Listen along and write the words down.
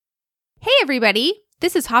everybody.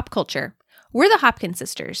 This is Hop Culture. We're the Hopkins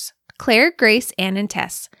sisters, Claire, Grace, Anne, and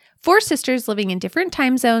Tess. 4 sisters living in different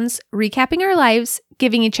time zones, recapping our lives,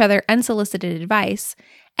 giving each other unsolicited advice,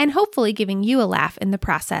 and hopefully giving you a laugh in the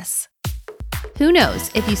process. Who knows,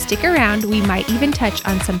 if you stick around, we might even touch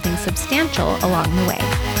on something substantial along the way.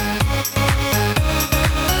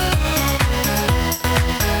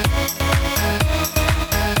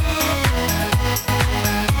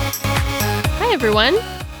 Hi, everyone.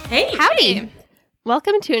 Hey. Howdy.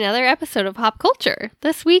 Welcome to another episode of Hop Culture.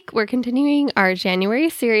 This week, we're continuing our January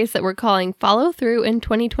series that we're calling Follow Through in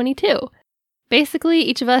 2022. Basically,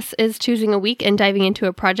 each of us is choosing a week and diving into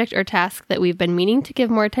a project or task that we've been meaning to give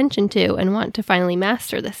more attention to and want to finally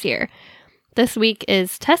master this year. This week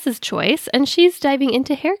is Tess's choice, and she's diving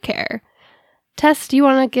into hair care. Tess, do you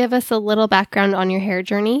want to give us a little background on your hair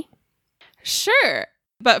journey? Sure.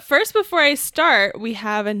 But first, before I start, we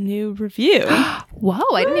have a new review. Whoa,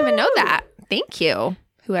 I didn't even know that. Thank you,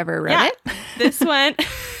 whoever wrote it. This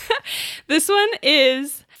one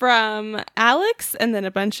is from Alex and then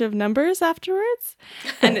a bunch of numbers afterwards.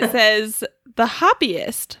 And it says, "The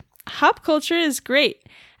Hoppiest. Hop culture is great.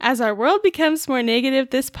 As our world becomes more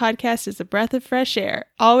negative, this podcast is a breath of fresh air.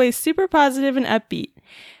 Always super positive and upbeat.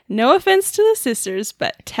 No offense to the sisters,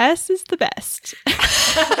 but Tess is the best." Hey,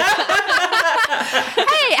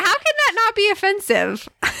 how can that not be offensive?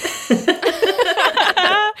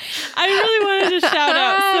 I really wanted to shout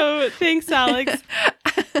out, so thanks, Alex.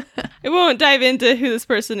 I won't dive into who this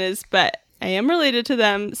person is, but I am related to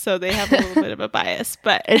them, so they have a little bit of a bias,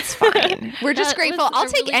 but it's fine. We're just grateful. I'll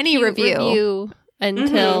take really any review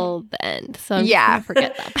until the end, so I'm just gonna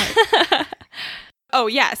forget that part. Oh,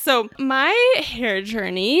 yeah. So my hair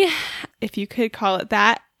journey, if you could call it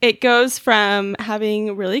that, it goes from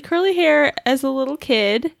having really curly hair as a little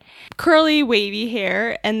kid, curly, wavy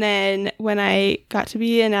hair. And then when I got to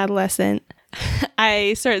be an adolescent,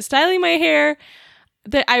 I started styling my hair.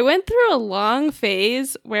 I went through a long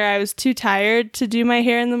phase where I was too tired to do my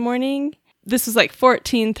hair in the morning. This was like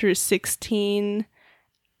 14 through 16.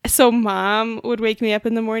 So mom would wake me up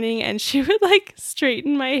in the morning and she would like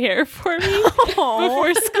straighten my hair for me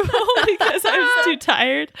before school because I was too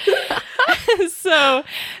tired. So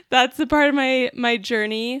that's a part of my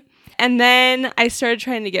journey. And then I started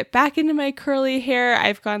trying to get back into my curly hair.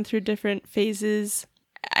 I've gone through different phases.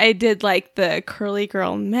 I did like the curly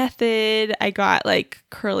girl method. I got like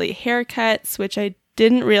curly haircuts, which I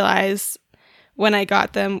didn't realize when I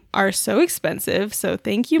got them are so expensive. So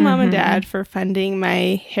thank you, Mom and Dad, for funding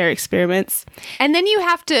my hair experiments. And then you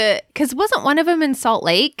have to, because wasn't one of them in Salt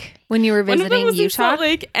Lake when you were visiting One of them was Utah? in Salt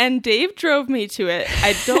Lake, and Dave drove me to it.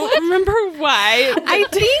 I don't remember why. I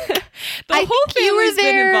think the whole family's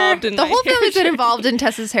been involved in the my whole hair family's been journey. involved in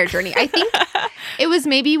Tessa's hair journey. I think it was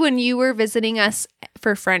maybe when you were visiting us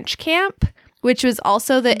for French camp, which was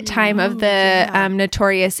also the time of the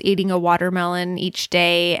notorious eating a watermelon each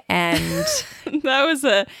day, and that was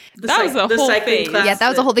a whole cycling thing. class. Yeah, that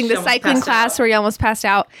was a whole thing. The cycling class out. where you almost passed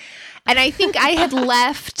out. And I think I had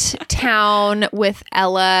left town with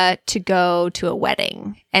Ella to go to a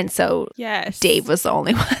wedding, and so Yes. Dave was the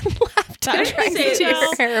only one left to That drive makes to your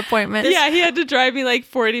sense. hair appointment. Yeah, he had to drive me like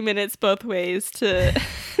 40 minutes both ways to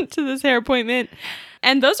to this hair appointment.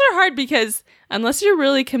 And those are hard because unless you're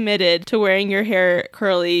really committed to wearing your hair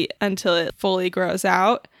curly until it fully grows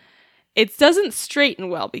out, it doesn't straighten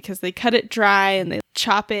well because they cut it dry and they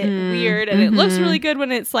chop it weird. And it looks really good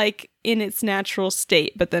when it's like in its natural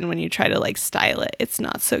state. But then when you try to like style it, it's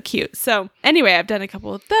not so cute. So anyway, I've done a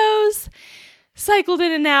couple of those. Cycled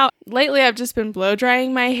in and out. Lately, I've just been blow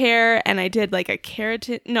drying my hair, and I did like a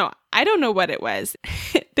keratin. No, I don't know what it was.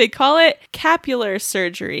 They call it capular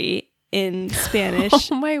surgery in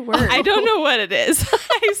Spanish. Oh my word. I don't know what it is.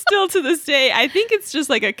 I still to this day, I think it's just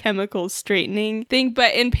like a chemical straightening thing.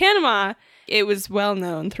 But in Panama, it was well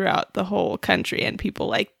known throughout the whole country, and people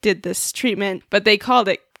like did this treatment, but they called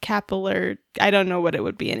it capillary. I don't know what it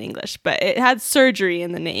would be in English, but it had surgery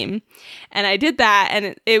in the name. And I did that,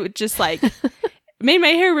 and it would just like made my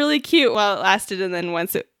hair really cute while it lasted. And then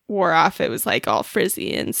once it wore off, it was like all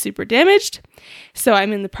frizzy and super damaged. So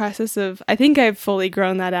I'm in the process of, I think I've fully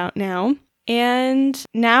grown that out now. And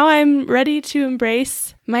now I'm ready to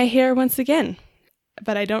embrace my hair once again.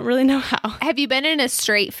 But I don't really know how. Have you been in a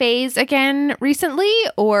straight phase again recently?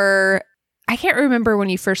 Or I can't remember when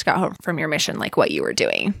you first got home from your mission, like what you were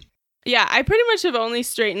doing. Yeah, I pretty much have only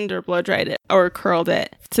straightened or blow dried it or curled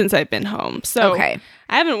it since I've been home. So okay.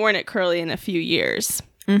 I haven't worn it curly in a few years.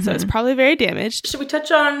 So it's probably very damaged. Should we touch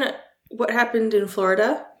on what happened in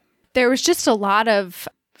Florida? There was just a lot of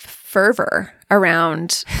fervor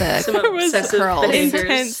around the Some There was obsessive curls. behaviors.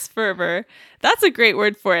 Intense fervor. That's a great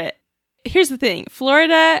word for it. here's the thing.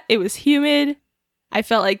 Florida, it was humid. I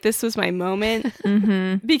felt like this was my moment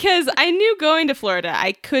because I knew going to Florida,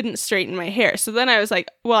 I couldn't straighten my hair. So then I was like,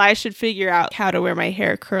 well, I should figure out how to wear my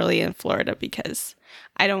hair curly in Florida because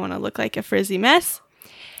I don't want to look like a frizzy mess.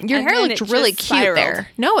 Your And hair then looked it really just cute spiraled. there.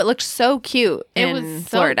 No, it looked so cute in was so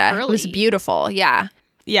Florida. It was curly. beautiful. Yeah.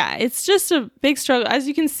 Yeah, it's just a big struggle. As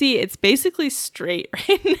you can see, it's basically straight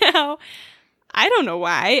right now. I don't know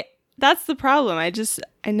why. That's the problem.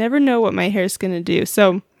 I never know what my hair's going to do.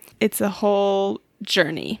 So it's a whole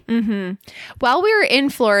journey. While we were in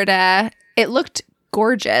Florida, it looked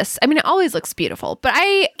gorgeous. I mean, it always looks beautiful, but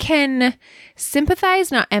I can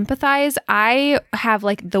sympathize, not empathize. I have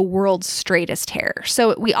like the world's straightest hair.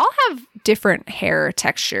 So we all have different hair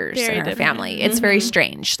textures Very in our different. family. It's very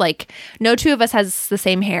strange. Like no two of us has the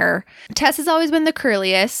same hair. Tess has always been the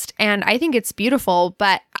curliest and I think it's beautiful,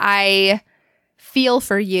 but I feel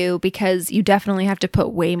for you because you definitely have to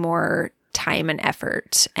put way more time and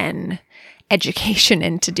effort and education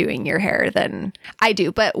into doing your hair than I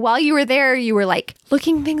do. But while you were there, you were like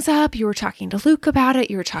looking things up. You were talking to Luke about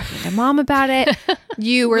it. You were talking to Mom about it.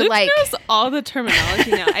 You were Luke like, knows all the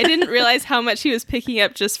terminology now. I didn't realize how much he was picking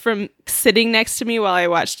up just from sitting next to me while I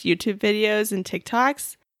watched YouTube videos and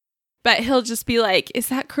TikToks. But he'll just be like, is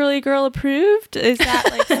that curly girl approved? Is that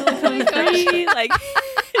like silicone free? Like,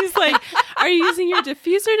 he's like, are you using your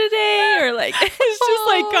diffuser today? Or like, it's just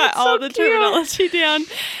like got all the terminology down.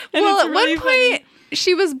 And well, it's at really one point, funny.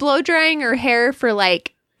 she was blow drying her hair for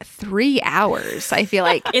like 3 hours, I feel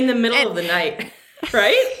like. In the middle of the night,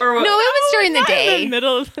 right? Or what? No, it was during the Not in day. the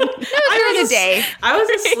middle of the It was during the day. I was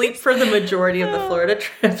asleep for the majority of the Florida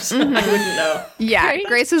trips. I wouldn't know. Yeah,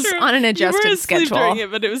 Grace was True. on an You were adjusted asleep schedule. during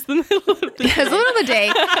it, but it was the middle of the It was the middle of the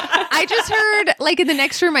day. I just heard, like, in the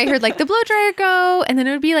next room, I heard, like, the blow dryer go, and then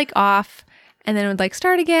it would be, like, off, and then it would, like,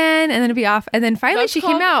 start again, and then it'd be off, and then finally That's she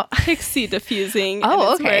came called out. pixie diffusing. Oh, and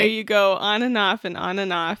it's okay. where you go on and off and on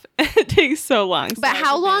and off. It takes so long. So But I've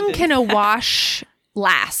how long abandoned can a that. wash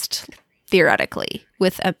last, theoretically,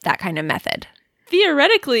 with that kind of method?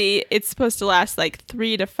 Theoretically, it's supposed to last like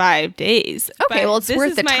 3 to 5 days. Okay, But well, it's this worth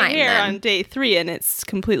is the my time hair then. on day 3, and it's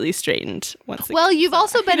completely straightened once again. Well, you've So,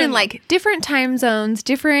 also I been don't in, know. like, different time zones,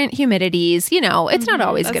 different humidities. You know, it's not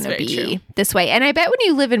always That's going to very be true. this way. And I bet when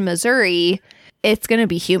you live in Missouri, it's going to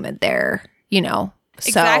be humid there, you know. So,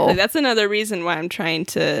 Exactly. That's another reason why I'm trying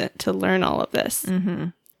to learn all of this.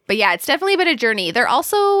 But yeah, it's definitely been a journey. They're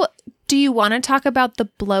also, do you want to talk about the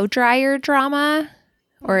blow dryer drama?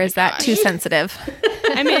 Or is that too sensitive?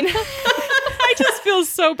 I mean, I just feel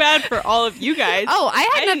so bad for all of you guys. Oh, I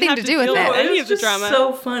had didn't nothing have to do with deal it. with any It of was the just drama.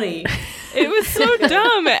 so funny. It was so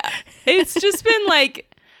dumb. It's just been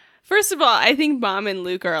like, first of all, I think Mom and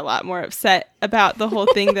Luke are a lot more upset about the whole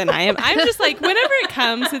thing than I am. I'm just like, whenever it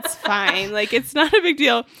comes, it's fine. Like, it's not a big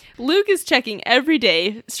deal. Luke is checking every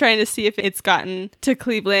day, trying to see if it's gotten to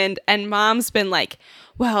Cleveland. And Mom's been like,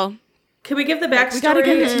 well, Can we give the backstory? we got to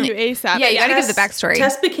get it to you ASAP. Yeah, you gotta give Tess- the backstory.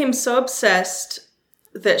 Tess became so obsessed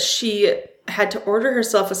that she had to order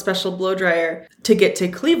herself a special blow dryer to get to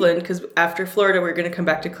Cleveland because after Florida, we were going to come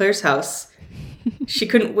back to Claire's house. She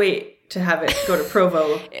couldn't wait to have it go to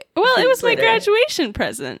Provo. Well, it was my later. graduation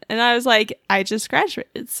present. And I was like, I just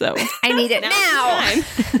graduated, so I need it now. time.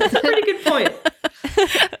 That's a pretty good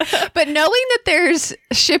point. But knowing that there's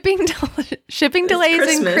shipping delays and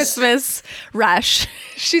Christmas. Christmas rush,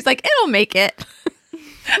 she's like, it'll make it.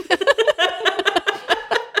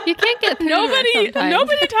 You can't get through Nobody it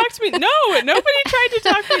sometimes. talked to me. No, nobody tried to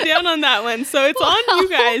talk me down on that one. So it's on you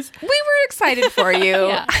guys. We were excited for you.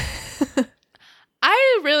 Yeah.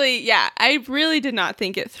 I really did not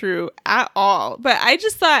think it through at all. But I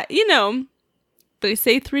just thought, you know, they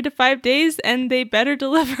say 3 to 5 days and they better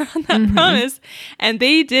deliver on that promise. And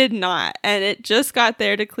they did not. And it just got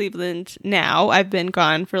there to Cleveland now. I've been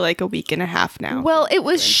gone for like a week and a half now. Well, it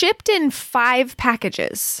was shipped in 5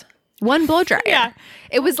 packages. One blow dryer. Yeah.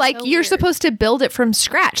 It was like so you're weird. supposed to build it from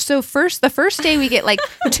scratch. So the first day we get like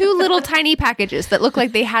 2 little tiny packages that look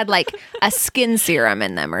like they had like a skin serum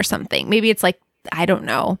in them or something. Maybe it's like, I don't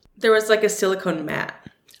know. There was like a silicone mat.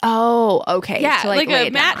 Oh, okay. yeah, to, like lay a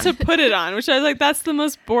it mat down. to put it on, which I was like, that's the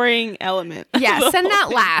most boring element. of Yeah, the send whole that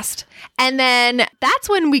thing. last. And then that's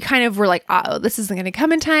when we kind of were like, oh, this isn't going to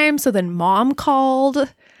come in time. So then Mom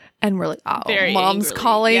called and we're like, oh, Very Mom's angrily,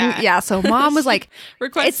 calling. yeah. Yeah, so Mom was like,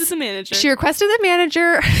 Requested It's- the manager. she requested the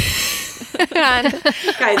manager. And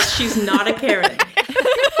Guys, she's not a Karen.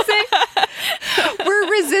 we're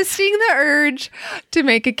resisting the urge to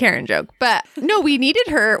make a Karen joke. But no, we needed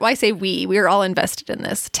her. Well, I say we were all invested in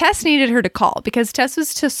this. Tess needed her to call because Tess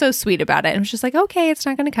was just so sweet about it. And was just like, okay, it's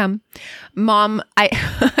not going to come. Mom, I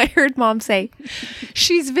heard Mom say,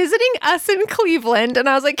 she's visiting us in Cleveland. And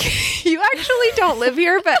I was like, you actually don't live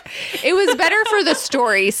here. But it was better for the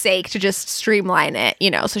story's sake to just streamline it,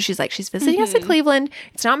 you know? So she's like, she's visiting us in Cleveland.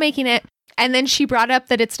 It's not making it. And then she brought up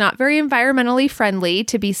that it's not very environmentally friendly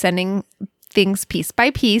to be sending things piece by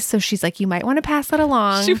piece. So she's like, you might want to pass that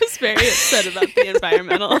along. She was very upset about the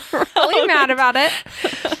environmental. Really mad about it.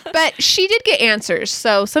 But she did get answers.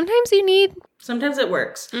 So sometimes you need Sometimes it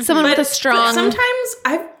works. someone with a strong... But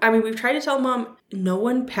sometimes, we've tried to tell Mom, no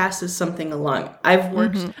one passes something along. I've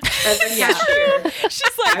worked as a cashier.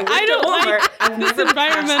 She's like, I don't like this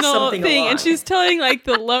environmental thing. And she's telling like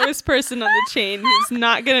the lowest person on the chain who's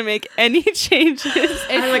not going to make any changes.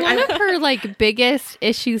 It's one of her like biggest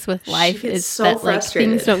issues with life is so that like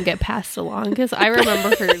frustrated. things don't get passed along. Because I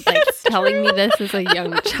remember her like telling me this as a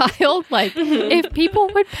young child. Like if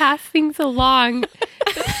people would pass things along,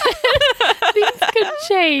 things could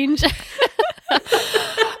change.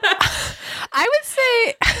 I would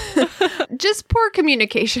say just poor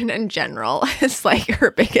communication in general is like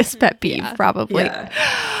her biggest pet peeve, probably. Yeah.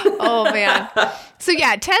 Oh, man. So,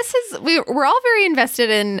 yeah, Tess we're all very invested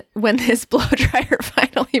in when this blow dryer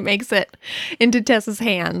finally makes it into Tess's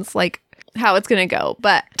hands, like how it's going to go.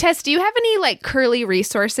 But Tess, do you have any like curly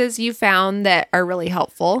resources you found that are really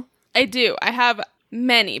helpful? I do. I have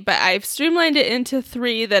many, but I've streamlined it into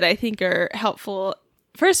 3 that I think are helpful.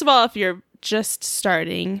 First of all, if you're just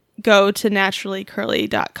starting, go to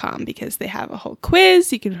naturallycurly.com because they have a whole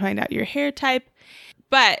quiz. You can find out your hair type.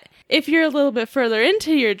 But if you're a little bit further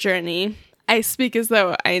into your journey, I speak as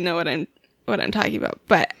though I know what I'm talking about.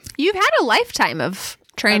 But You've had a lifetime of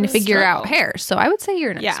trying to figure out hair, so I would say you're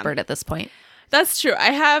an expert at this point. that's true. I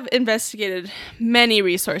have investigated many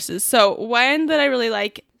resources. So one that I really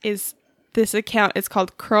like is this account. It's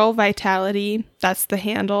called Curl Vitality. That's the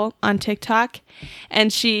handle on TikTok.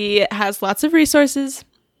 And she has lots of resources.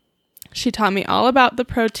 She taught me all about the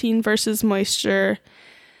protein versus moisture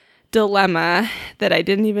dilemma that I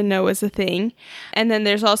didn't even know was a thing. And then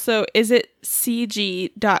there's also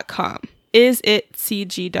isitcg.com.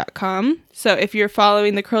 Isitcg.com. So if you're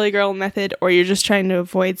following the Curly Girl method or you're just trying to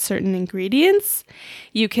avoid certain ingredients,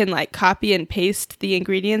 you can like copy and paste the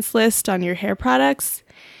ingredients list on your hair products.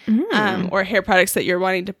 Or hair products that you're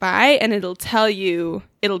wanting to buy, and it'll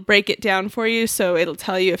break it down for you. So it'll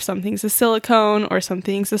tell you if something's a silicone or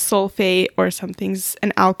something's a sulfate or something's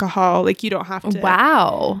an alcohol. Like you don't have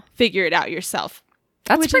to figure it out yourself.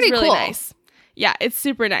 That's which pretty is really cool. nice. Yeah, it's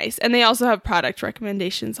super nice. And they also have product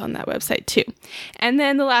recommendations on that website too. And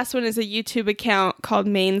then the last one is a YouTube account called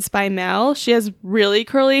Manes by Mel. She has really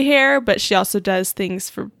curly hair, but she also does things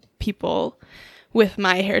for people with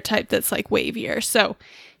my hair type that's like wavier. So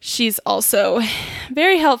she's also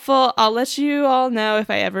very helpful. I'll let you all know if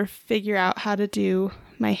I ever figure out how to do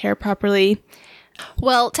my hair properly.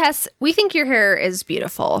 Well, Tess, we think your hair is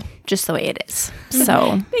beautiful just the way it is.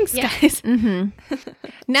 So Thanks, guys.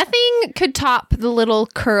 nothing could top the little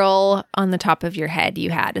curl on the top of your head you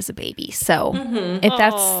had as a baby. So if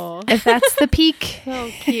that's the peak, So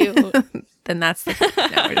cute. then that's the peak.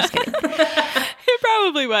 No, we're just kidding. It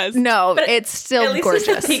probably was. No, it's still At least gorgeous.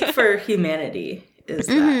 it's a peak for humanity. Is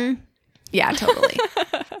that? Yeah, totally.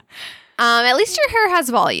 At least your hair has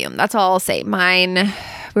volume. That's all I'll say. Mine,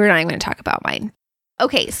 we're not even going to talk about mine.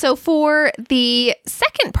 Okay, so for the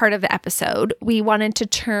second part of the episode, we wanted to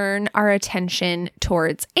turn our attention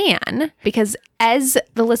towards Anne because as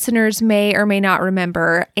the listeners may or may not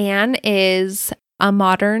remember, Anne is a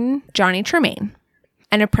modern Johnny Tremaine,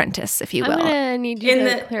 an apprentice, if you will. I'm gonna need you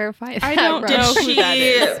to clarify that. I don't Rose. know Did who she that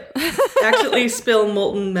is. accidentally spill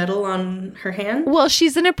molten metal on her hand? Well,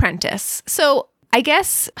 she's an apprentice. So I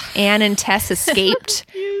guess Anne and Tess escaped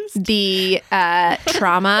the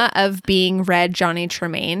trauma of being read Johnny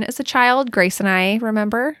Tremaine as a child. Grace and I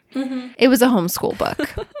remember. It was a homeschool book.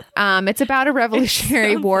 It's about a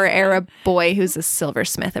Revolutionary War era boy who's a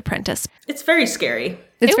silversmith apprentice. It's very scary.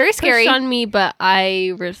 It's It very was scary. pushed on me, but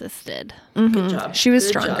I resisted. Good job. She was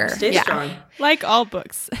Good job. stronger. Stay Yeah. strong. Like all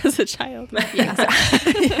books as a child.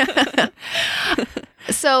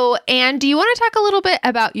 So, Anne, do you want to talk a little bit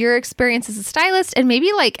about your experience as a stylist and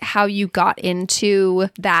maybe like how you got into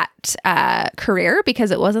that career because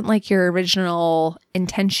it wasn't like your original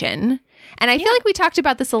intention? And I feel like we talked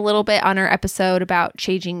about this a little bit on our episode about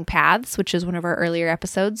changing paths, which is one of our earlier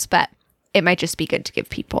episodes, but it might just be good to give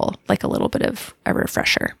people like a little bit of a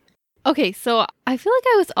refresher. Okay, so I feel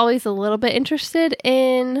like I was always a little bit interested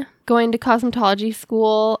in going to cosmetology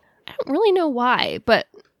school. I don't really know why, but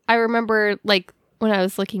I remember like when I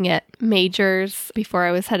was looking at majors before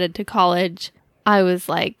I was headed to college, I was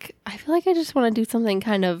like, I feel like I just want to do something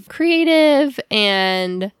kind of creative,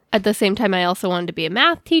 and at the same time I also wanted to be a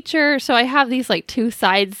math teacher. So I have these like two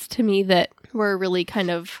sides to me that were really kind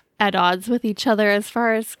of at odds with each other as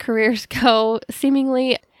far as careers go,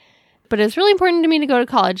 seemingly. But it's really important to me to go to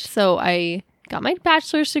college. So I got my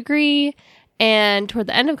bachelor's degree, and toward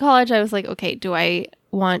the end of college, I was like, okay, do I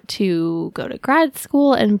want to go to grad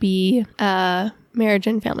school and be a marriage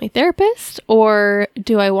and family therapist, or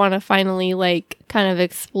do I want to finally like kind of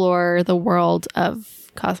explore the world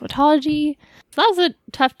of cosmetology? So that was a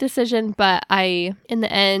tough decision, but I, in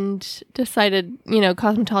the end, decided,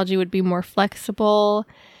 cosmetology would be more flexible,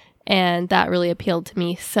 and that really appealed to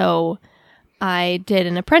me. So I did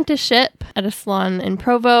an apprenticeship at a salon in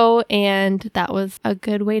Provo, and that was a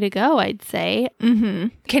good way to go, I'd say. Mm-hmm.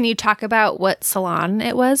 Can you talk about what salon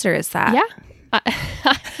it was, or is that? Yeah.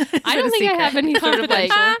 I don't think I have any sort of like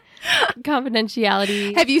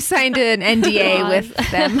confidentiality. Have you signed an NDA with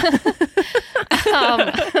them?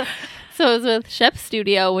 So it was with Shep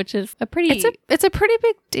Studio, which is a pretty... It's a pretty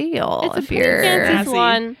big deal. It's a pretty fancy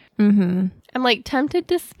salon. Mm-hmm. I'm like tempted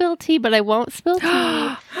to spill tea, but I won't spill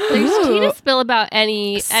tea. There's tea to spill about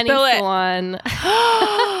any salon.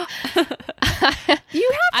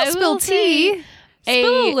 You have to spill tea.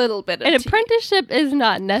 Spill a little bit of an tea. apprenticeship is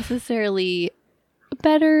not necessarily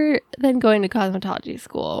better than going to cosmetology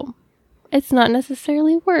school. It's not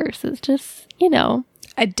necessarily worse. It's just,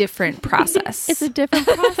 a different process. It's a different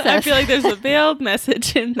process. I feel like there's a veiled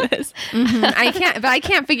message in this. Mm-hmm. I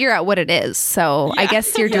can't figure out what it is. So I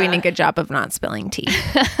guess you're doing a good job of not spilling tea.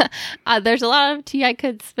 There's a lot of tea I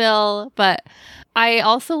could spill, but I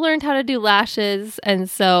also learned how to do lashes. And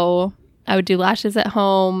so I would do lashes at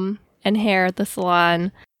home and hair at the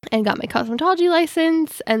salon, and got my cosmetology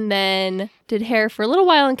license, and then did hair for a little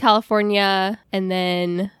while in California. And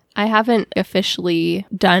then I haven't officially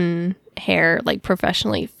done hair like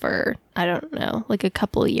professionally for, I don't know, like a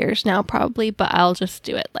couple of years now probably, but I'll just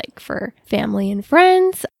do it like for family and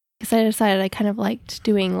friends, because I decided I kind of liked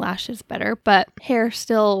doing lashes better. But hair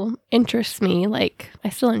still interests me. Like, I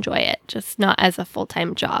still enjoy it, just not as a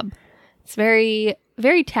full-time job. It's very,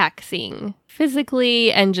 very taxing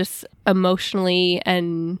physically and just emotionally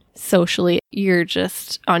and socially. You're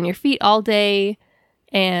just on your feet all day,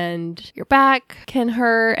 and your back can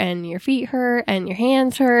hurt, and your feet hurt, and your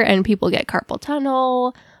hands hurt, and people get carpal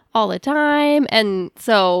tunnel all the time. And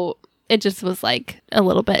so it just was like a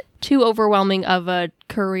little bit too overwhelming of a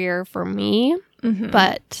career for me. Mm-hmm.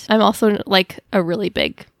 But I'm also like a really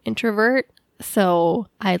big introvert. So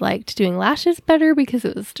I liked doing lashes better because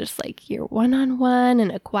it was just like you're one-on-one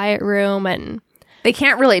in a quiet room, and they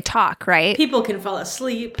can't really talk, right? People can fall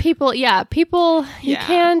asleep. People, you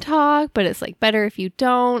can talk, but it's like better if you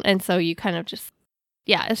don't. And so you kind of just,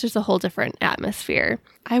 it's just a whole different atmosphere.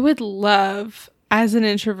 I would love, as an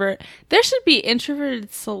introvert, there should be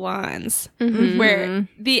introverted salons where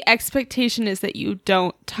the expectation is that you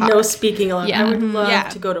don't talk. No speaking alone. Yeah. I would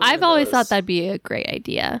love to go to one I've of always those. thought that'd be a great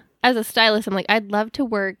idea. As a stylist, I'm like, I'd love to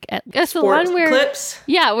work at a Sport salon where clips.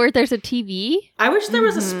 Where there's a TV. I wish there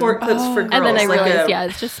was a sport clips for girls. And then I like realized, a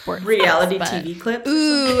it's just sports. reality clips, but- TV clips.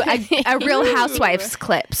 Ooh, a Real Housewives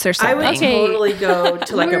clips or something. I would totally go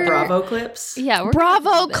to like a Bravo clips. Yeah, we're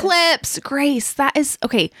Bravo clips. Grace, that is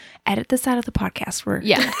okay. Edit this out of the podcast. We're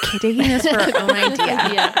taking this for our own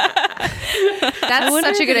idea. That's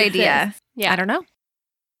such a good idea. Yeah. I don't know.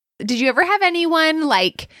 Did you ever have anyone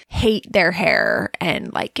like hate their hair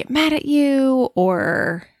and like get mad at you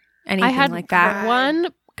or anything like that?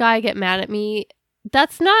 One guy get mad at me.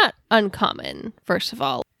 That's not uncommon, first of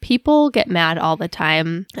all. People get mad all the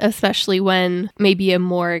time, especially when maybe a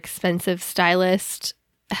more expensive stylist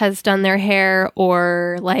has done their hair,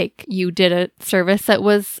 or like you did a service that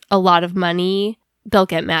was a lot of money. They'll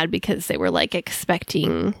get mad because they were like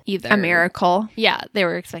expecting either A miracle. Yeah, they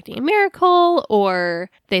were expecting a miracle,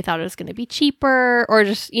 or they thought it was going to be cheaper, or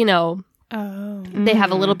just, they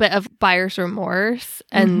have a little bit of buyer's remorse.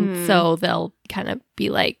 And so they'll kind of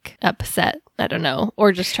be like upset, I don't know,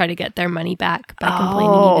 or just try to get their money back by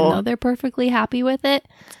complaining, even though they're perfectly happy with it.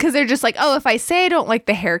 Because they're just like, oh, if I say I don't like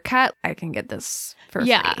the haircut, I can get this for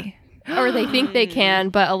free. Or they think they can,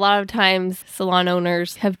 but a lot of times salon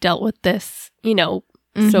owners have dealt with this,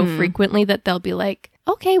 so frequently that they'll be like,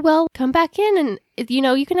 okay, well, come back in and,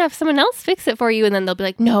 you can have someone else fix it for you. And then they'll be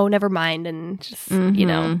like, no, never mind. And just, they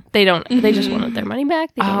just want their money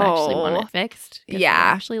back. They don't actually want it fixed. They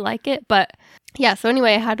actually like it. But yeah, so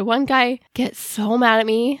anyway, I had one guy get so mad at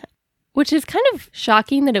me, which is kind of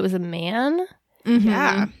shocking that it was a man.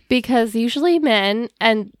 Yeah. Because usually men,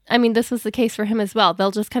 and I mean, this was the case for him as well,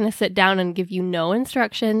 they'll just kind of sit down and give you no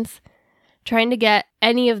instructions. Trying to get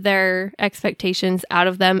any of their expectations out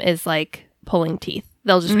of them is like pulling teeth.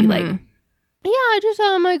 They'll just be like, yeah, I just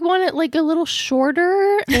like want it like a little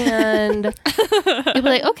shorter, and you'll be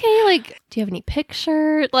like, okay, like, do you have any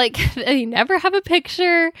picture? Like, they never have a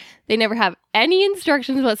picture. They never have any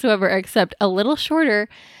instructions whatsoever except a little shorter.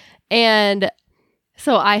 And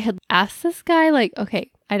so I had asked this guy, like, okay,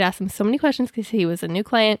 I'd asked him so many questions because he was a new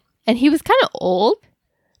client, and he was kind of old.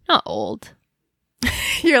 Not old.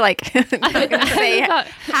 You're like, not gonna say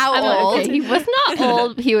how old. Okay, he was not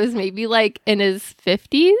old. He was maybe like in his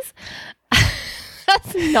 50s.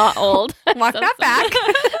 That's not old. Walk that back.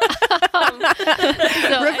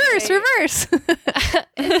 Reverse.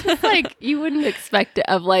 It's just like you wouldn't expect it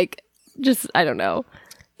of like just, I don't know.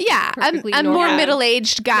 Yeah, a more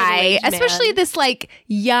middle-aged guy, especially man. this like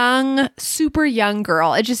young, super young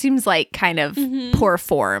girl. It just seems like kind of poor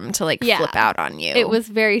form to like flip out on you. It was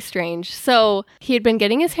very strange. So he had been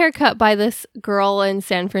getting his hair cut by this girl in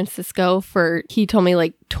San Francisco for, he told me,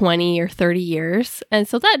 like 20 or 30 years. And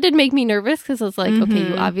so that did make me nervous because I was like, okay,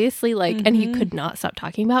 you obviously like, and he could not stop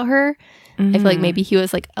talking about her. I feel like maybe he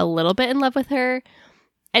was like a little bit in love with her.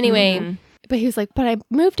 Anyway, but he was like, but I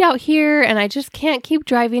moved out here and I just can't keep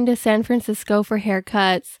driving to San Francisco for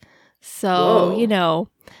haircuts. So, you know,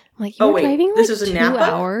 I'm like, you're driving like this is in 2 Napa?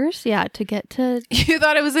 hours? Yeah, to get to... You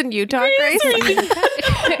thought it was in Utah, Grace?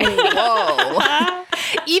 Whoa.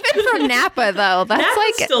 Even from Napa, though, that's Napa's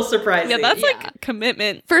like... still surprising. Yeah, that's like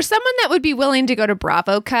commitment. For someone that would be willing to go to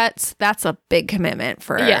Bravo Cuts, that's a big commitment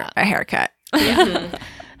for a haircut. Yeah.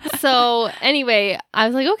 So anyway, I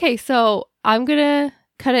was like, okay, so I'm going to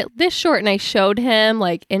cut it this short. And I showed him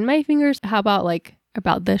like in my fingers, how about like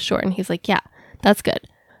about this short? And he's like, yeah, that's good.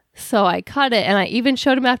 So I cut it, and I even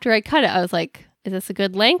showed him after I cut it. I was like, is this a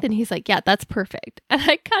good length? And he's like, yeah, that's perfect. And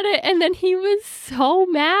I cut it, and then he was so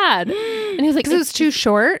mad. And he was like, Because it was too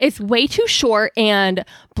short? It's way too short and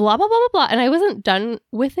blah, blah, blah, blah, blah. And I wasn't done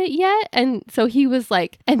with it yet. And so he was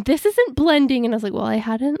like, and this isn't blending. And I was like, well, I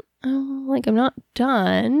hadn't, like, I'm not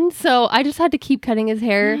done. So I just had to keep cutting his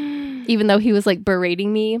hair, even though he was like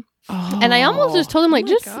berating me. And I almost just told him, like,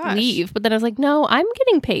 just leave. But then I was like, no, I'm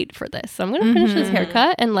getting paid for this. So I'm going to finish this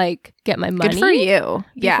haircut and, like, get my money. Good for you.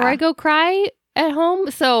 Yeah. Before I go cry at home.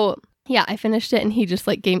 So, yeah, I finished it. And he just,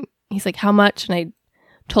 like, he's like, how much? And I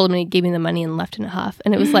told him, and he gave me the money in left and a half.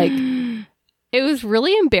 And it was, like, it was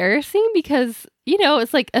really embarrassing because, you know,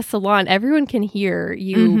 it's like a salon. Everyone can hear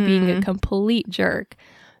you being a complete jerk.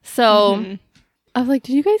 So... I was like,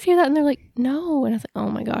 did you guys hear that? And they're like, no. And I was like, oh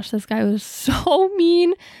my gosh, this guy was so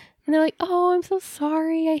mean. And they're like, oh, I'm so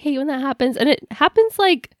sorry. I hate when that happens. And it happens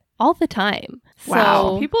like all the time.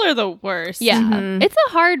 Wow. So, People are the worst. yeah. It's a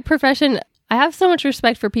hard profession. I have so much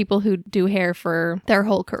respect for people who do hair for their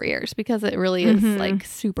whole careers because it really is like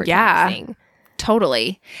super taxing.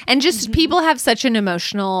 Totally. And just people have such an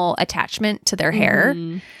emotional attachment to their hair.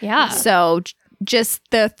 Yeah. So just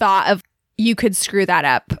the thought of you could screw that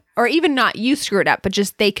up, or even not you screw it up, but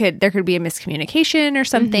just there could be a miscommunication or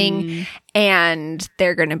something, and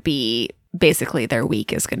they're going to be, basically their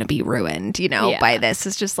week is going to be ruined, you know, by this.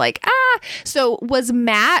 It's just like, So was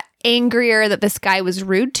Matt angrier that this guy was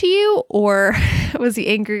rude to you, or was he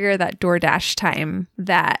angrier that DoorDash time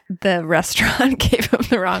that the restaurant gave him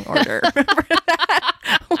the wrong order? Remember that?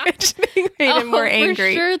 Which made him more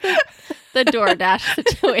angry. For sure the DoorDash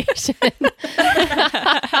situation.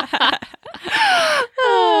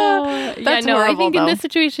 That's I horrible, think though. in this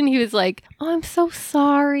situation he was like, oh, I'm so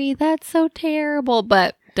sorry. That's so terrible.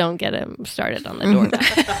 But don't get him started on the DoorDash.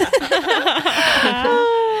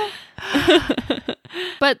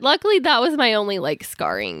 But luckily that was my only like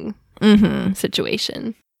scarring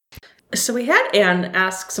situation. So we had Anne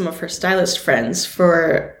ask some of her stylist friends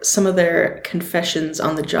for some of their confessions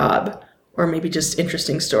on the job, or maybe just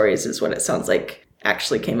interesting stories is what it sounds like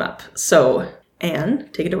actually came up. So Anne,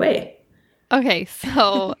 take it away. Okay,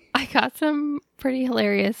 so I got some pretty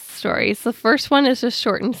hilarious stories. The first one is just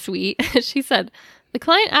short and sweet. She said, the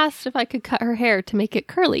client asked if I could cut her hair to make it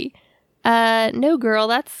curly. No, girl,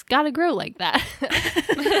 that's gotta grow like that.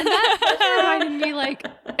 That reminded me, like,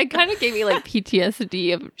 it kind of gave me, like,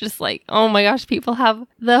 PTSD of just, like, oh my gosh, people have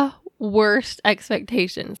the worst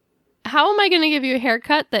expectations. How am I going to give you a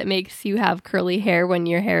haircut that makes you have curly hair when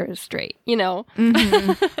your hair is straight? You know?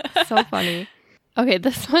 So funny. Okay,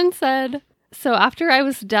 this one said, so after I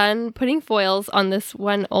was done putting foils on this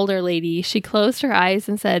one older lady, she closed her eyes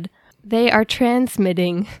and said, they are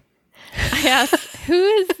transmitting. I asked, who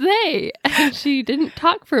is they? And she didn't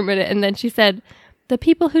talk for a minute. And then she said, the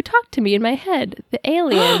people who talk to me in my head, the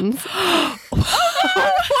aliens.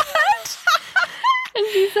 What? And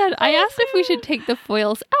she said, I asked if we should take the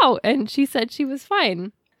foils out, and she said she was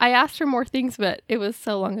fine. I asked her more things, but it was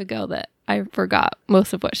so long ago that I forgot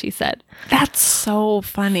most of what she said. That's so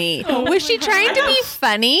funny. Was she trying to be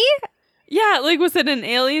funny? Yeah, like, was it an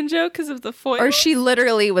alien joke because of the foil? Or she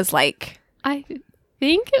literally was like, I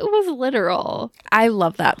think it was literal. I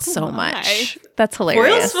love that so much. That's Foil's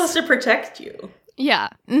hilarious. supposed to protect you. Yeah.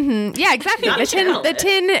 Mm-hmm. Yeah, exactly. Not The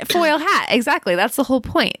tin foil hat. Exactly. That's the whole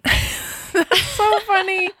point. That's so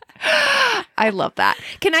funny. I love that.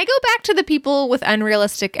 Can I go back to the people with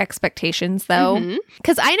unrealistic expectations, though?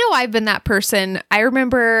 Because I know I've been that person. I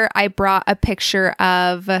remember I brought a picture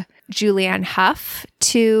of Julianne Hough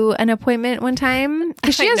to an appoment one time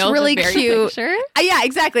because she I has know the really very cute. picture. Yeah,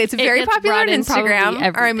 exactly. It's very gets popular on brought in probably Instagram,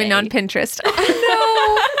 every or I mean day. on Pinterest. Oh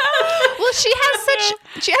no! Well,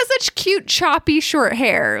 she has such cute choppy short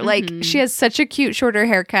hair. Like she has such a cute shorter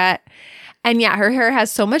haircut, and yeah, her hair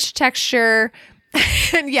has so much texture.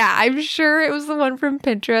 And yeah, I'm sure it was the one from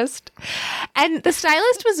Pinterest. And the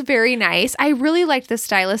stylist was very nice. I really liked the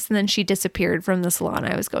stylist, and then she disappeared from the salon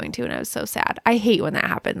I was going to, and I was so sad. I hate when that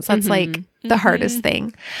happens. That's like the hardest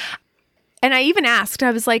thing. And I even asked,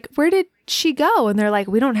 I was like, where did she go? And they're like,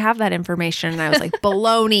 we don't have that information. And I was like,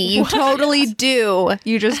 baloney, you totally do.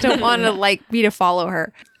 You just don't want to like me to follow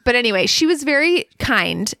her. But anyway, she was very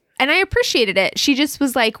kind. And I appreciated it. She just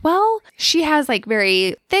was like, well, she has like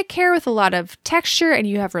very thick hair with a lot of texture, and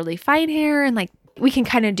you have really fine hair, and like we can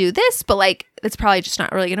kind of do this, but like it's probably just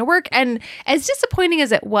not really going to work. And as disappointing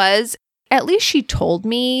as it was, at least she told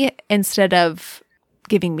me instead of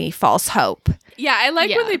giving me false hope. Yeah, I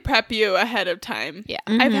like when Yeah. they prep you ahead of time. Yeah.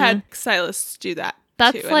 I've had stylists do that.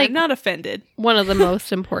 That's too, and like- I'm not offended. One of the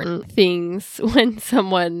most important things when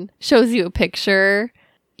someone shows you a picture,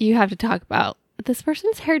 you have to talk about this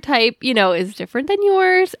person's hair type, is different than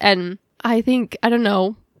yours. And I think, I don't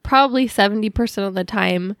know, probably 70% of the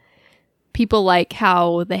time, people like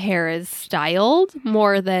how the hair is styled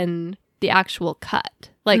more than the actual cut.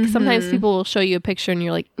 Like sometimes people will show you a picture and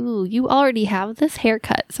you're like, ooh, you already have this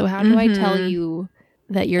haircut. So how do I tell you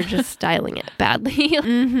that you're just styling it badly?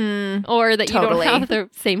 Or that Totally. you don't have the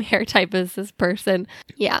same hair type as this person.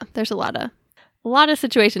 Yeah, there's a lot of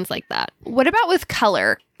situations like that. What about with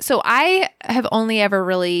color? So I have only ever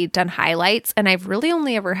really done highlights, and I've really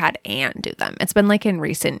only ever had Anne do them. It's been like in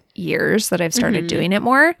recent years that I've started doing it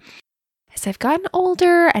more. As I've gotten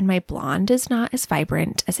older and my blonde is not as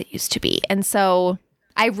vibrant as it used to be. And so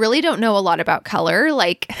I really don't know a lot about color.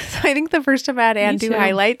 Like, so I think the first time I had Anne do too.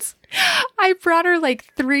 highlights, I brought her like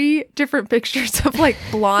 3 different pictures of like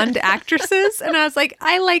blonde actresses. And I was like,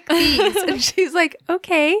 I like these. And she's like,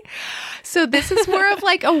 okay. So this is more of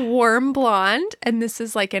like a warm blonde. And this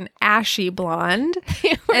is like an ashy blonde.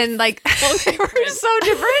 And like, they were so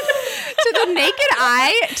different. To the naked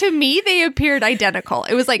eye, to me, they appeared identical.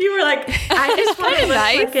 It was like, You were like, I just want to look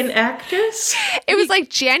nice. like an actress. it was like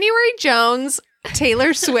January Jones,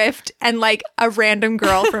 Taylor Swift, and like a random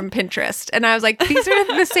girl from Pinterest. And I was like, these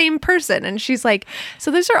are the same person. And she's like,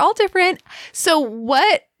 so those are all different. So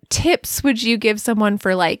what tips would you give someone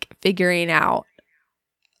for like figuring out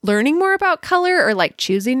learning more about color, or like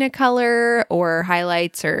choosing a color or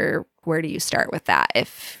highlights, or where do you start with that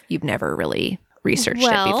if you've never really researched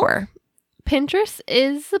it before? Pinterest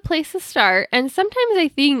is the place to start. And sometimes I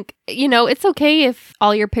think, it's okay if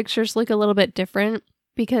all your pictures look a little bit different,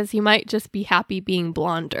 because you might just be happy being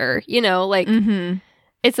blonder,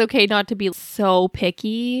 It's okay not to be so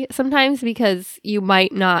picky sometimes, because you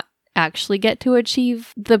might not actually get to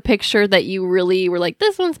achieve the picture that you really were like,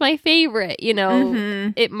 this one's my favorite,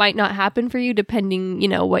 It might not happen for you depending,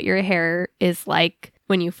 what your hair is like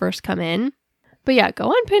when you first come in. But yeah, go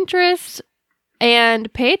on Pinterest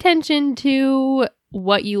and pay attention to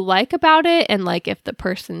what you like about it, and like if the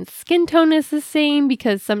person's skin tone is the same,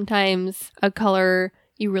 because sometimes a color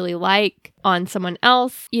you really like on someone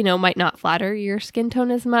else, might not flatter your skin tone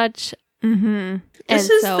as much. This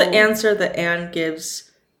is the answer that Anne gives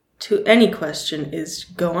to any question: is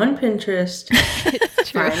go on Pinterest,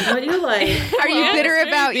 find what you like. Are you bitter It's very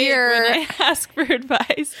about big your... when I ask for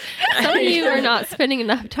advice? Some of you are not spending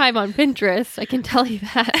enough time on Pinterest, I can tell you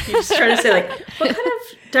that. You're just trying to say, like, what kind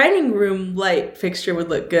of dining room light fixture would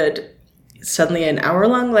look good? Suddenly an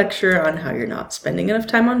hour-long lecture on how you're not spending enough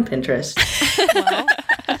time on Pinterest.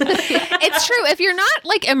 It's true. If you're not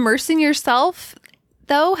like immersing yourself,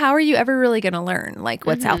 though, how are you ever really going to learn like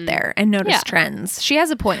what's out there and notice Yeah. trends? She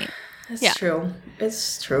has a point. It's Yeah. true.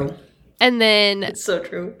 It's true. And then It's so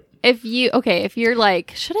true. if you're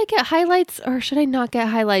like, should I get highlights or should I not get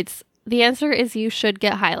highlights? The answer is you should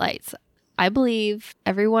get highlights. I believe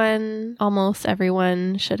almost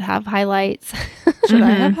everyone should have highlights. Should I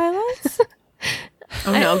have highlights?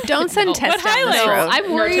 Oh no, don't send Tess down this road.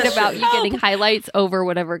 I'm worried Tess, about you getting highlights over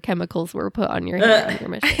whatever chemicals were put on your hair on your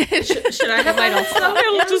mission. Should I have highlights?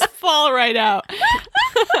 It'll just fall right out.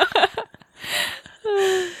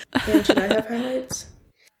 And should I have highlights?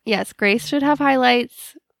 Yes, Grace should have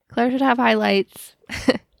highlights. Claire should have highlights.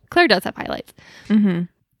 Claire does have highlights. Mm-hmm.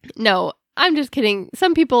 No, I'm just kidding.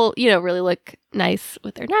 Some people, really look nice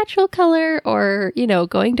with their natural color or,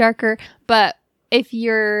 going darker. But if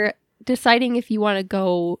you're deciding if you want to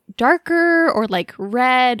go darker or like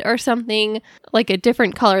red or something, like a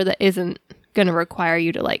different color that isn't going to require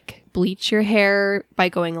you to like bleach your hair by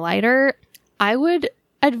going lighter, I would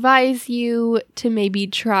advise you to maybe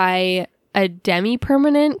try a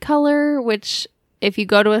demi-permanent color, which if you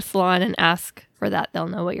go to a salon and ask for that, they'll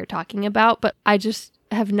know what you're talking about. But I just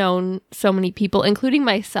have known so many people, including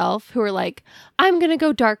myself, who are like, I'm going to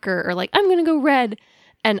go darker or like, I'm going to go red.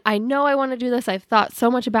 And I know I want to do this. I've thought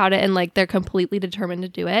so much about it and like they're completely determined to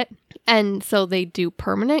do it. And so they do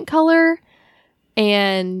permanent color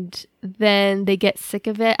and then they get sick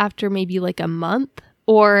of it after maybe like a month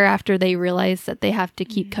or after they realize that they have to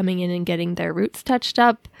keep coming in and getting their roots touched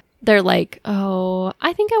up. They're like, oh,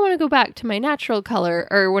 I think I want to go back to my natural color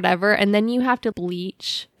or whatever. And then you have to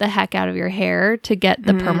bleach the heck out of your hair to get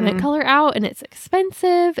the permanent color out. And it's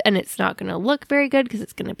expensive and it's not going to look very good because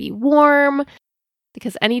it's going to be warm.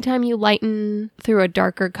 Because anytime you lighten through a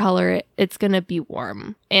darker color, it's going to be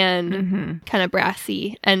warm and kind of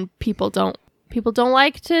brassy. And people don't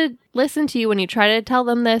like to listen to you when you try to tell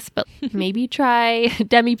them this, but maybe try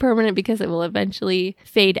demi-permanent because it will eventually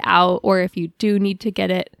fade out. Or if you do need to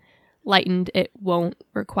get it lightened, it won't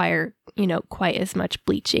require, quite as much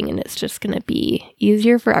bleaching and it's just going to be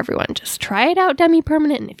easier for everyone. Just try it out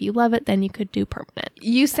demi-permanent, and if you love it, then you could do permanent.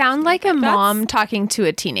 You sound like a mom talking to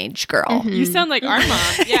a teenage girl. You sound like our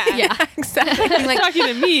mom. Yeah. Yeah. Exactly. Like, Talking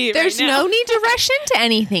to me. there's right now. no need to rush into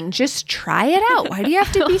anything. Just try it out. Why do you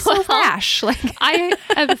have to be so rash? Like, I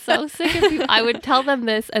am so sick of people. I would tell them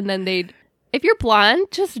this and then if you're blonde,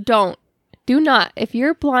 just do not. If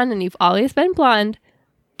you're blonde and you've always been blonde,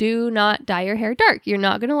 do not dye your hair dark. You're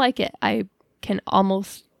not going to like it. I can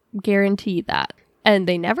almost guarantee that. And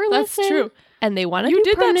they never That's listen. true. And they want to You do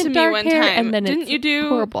did that permanent to me dark one hair, time. and then Didn't it's you do-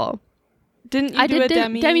 horrible. Didn't you I do did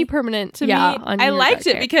a demi-permanent. to Yeah, me? on I your liked dark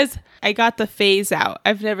it hair. because I got the phase out.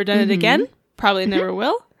 I've never done it again. Probably never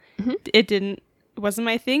will. It wasn't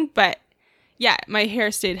my thing, but yeah, my hair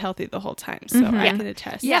stayed healthy the whole time, so I can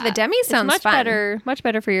attest. yeah, the demi sounds it's fun. much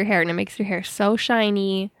better for your hair, and it makes your hair so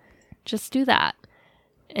shiny. Just do that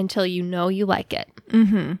until you know you like it.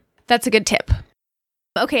 That's a good tip.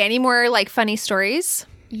 Okay, any more like funny stories?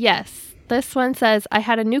 Yes. This one says, I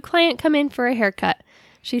had a new client come in for a haircut.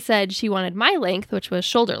 She said she wanted my length, which was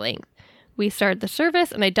shoulder length. We started the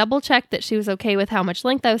service and I double checked that she was okay with how much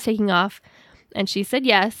length I was taking off. And she said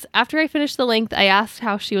yes. After I finished the length, I asked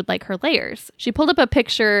how she would like her layers. She pulled up a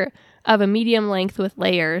picture of a medium length with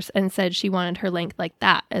layers and said she wanted her length like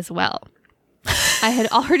that as well. I had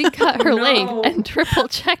already cut her length and triple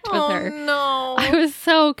checked with her. No. I was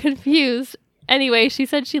so confused. Anyway, she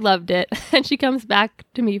said she loved it, and she comes back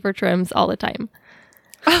to me for trims all the time.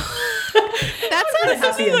 That sounds Happy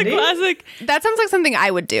This is a ending. classic. that sounds like something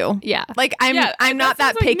I would do. Yeah. Like I'm Yeah, not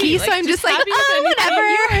that sounds like picky, me. so I'm just like, happy with oh,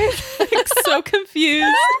 anything. whatever. Like, so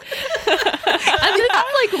confused. I'm just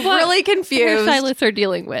like, what Really confused. hairstylists are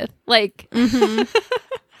dealing with. Like,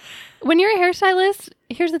 when you're a hairstylist,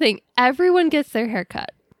 here's the thing. Everyone gets their hair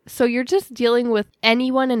cut. So you're just dealing with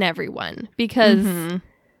anyone and everyone because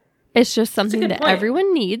it's just something good that point.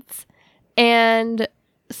 everyone needs. And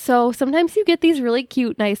so sometimes you get these really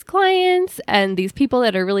cute, nice clients and these people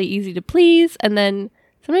that are really easy to please. And then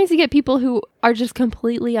sometimes you get people who are just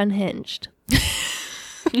completely unhinged.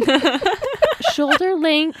 Shoulder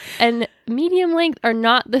length and medium length are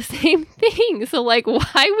not the same thing. So, like,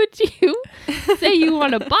 why would you say you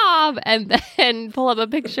want a bob and then pull up a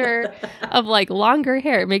picture of, like, longer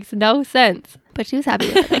hair? It makes no sense. But she was happy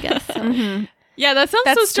with it, I guess. So. Yeah, that sounds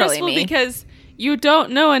That's so stressful totally me. because you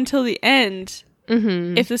don't know until the end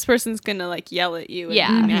if this person's gonna like yell at you and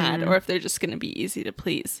Yeah. be mad, or if they're just gonna be easy to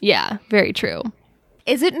please. Yeah, very true.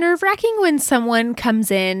 Is it nerve-wracking when someone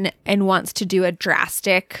comes in and wants to do a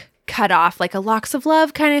drastic cut off, like a locks of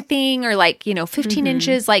love kind of thing, or like, 15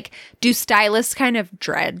 inches? Like, do stylists kind of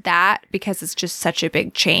dread that because it's just such a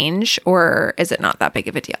big change, or is it not that big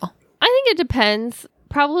of a deal? I think it depends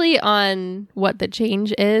probably on what the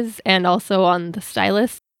change is and also on the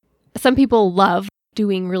stylist. Some people love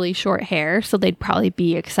doing really short hair, so they'd probably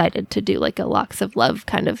be excited to do like a locks of love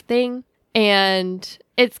kind of thing. And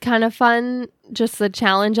it's kind of fun, just the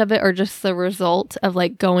challenge of it, or just the result of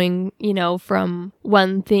like going, you know, from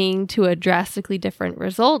one thing to a drastically different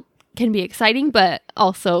result can be exciting, but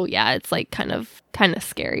also, yeah, it's like kind of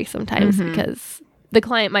scary sometimes because the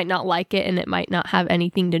client might not like it and it might not have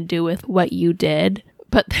anything to do with what you did,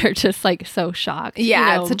 but they're just like so shocked. Yeah, you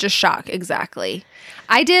know? it's such a shock. Exactly.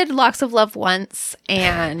 I did Locks of Love once,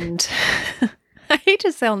 and I hate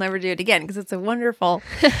to say I'll never do it again because it's a wonderful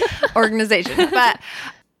organization. But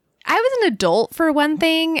I was an adult for one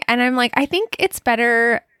thing, and I'm like, I think it's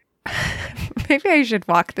better. Maybe I should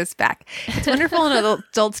walk this back. It's wonderful and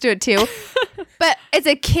adults do it too. But as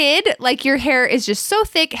a kid, like your hair is just so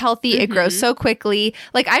thick, healthy, it grows so quickly.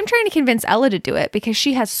 Like I'm trying to convince Ella to do it because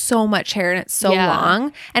she has so much hair and it's so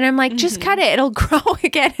long. And I'm like, just cut it. It'll grow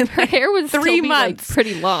again in Her hair was 3 months. Like,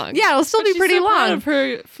 pretty long. Yeah, it'll still be pretty so proud long. of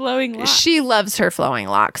her flowing locks. She loves her flowing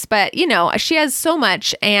locks, but you know, she has so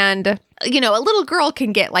much, and you know, a little girl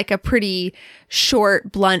can get like a pretty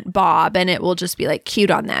short, blunt bob and it will just be like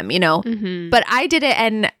cute on them, you know? But I did it,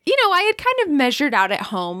 and you know, I had kind of measured out at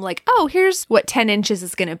home, like, oh, here's what 10 inches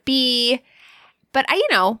is going to be. But I, you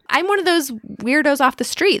know, I'm one of those weirdos off the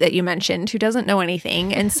street that you mentioned who doesn't know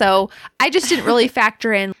anything. And so I just didn't really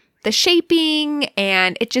factor in the shaping,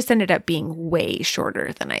 and it just ended up being way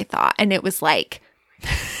shorter than I thought. And it was like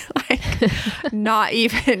not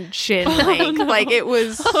even chin length. no. Like it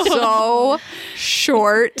was so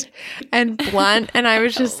short and blunt, and I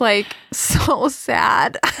was just like so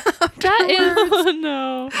sad. That is Oh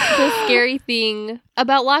no. the scary thing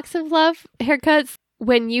about Locks of Love haircuts.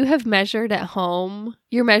 When you have measured at home,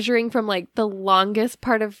 you're measuring from like the longest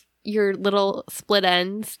part of your little split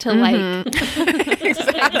ends to like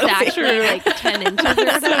exactly like 10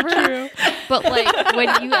 inches or whatever. But like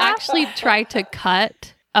when you actually try to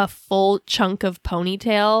cut a full chunk of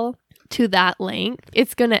ponytail to that length,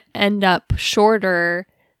 it's going to end up shorter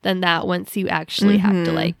than that once you actually have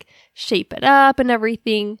to like shape it up and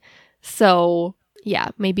everything. So yeah,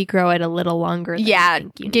 maybe grow it a little longer. Than Yeah, you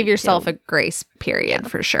think you give need yourself to. a grace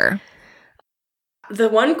period for sure. The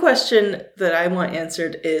one question that I want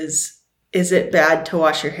answered is it bad to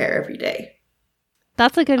wash your hair every day?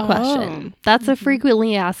 That's a good Oh. question. That's a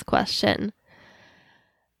frequently asked question.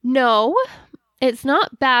 No, it's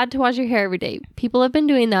not bad to wash your hair every day. People have been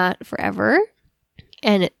doing that forever,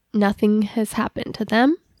 and nothing has happened to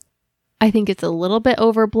them. I think it's a little bit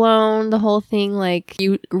overblown, the whole thing. Like,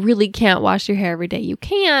 you really can't wash your hair every day. You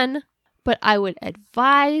can, but I would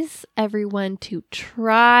advise everyone to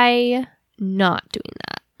try not doing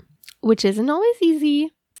that, which isn't always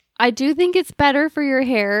easy. I do think it's better for your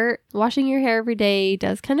hair. Washing your hair every day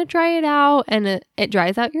does kind of dry it out, and it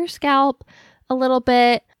dries out your scalp a little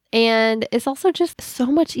bit. And it's also just so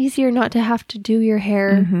much easier not to have to do your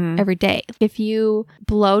hair every day. If you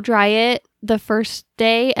blow dry it the first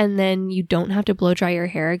day and then you don't have to blow dry your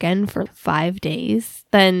hair again for 5 days,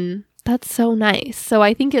 then that's so nice. So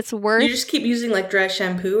I think it's worth... You just keep using like dry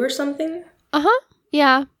shampoo or something?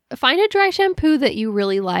 Yeah. Find a dry shampoo that you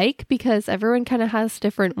really like, because everyone kind of has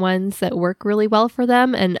different ones that work really well for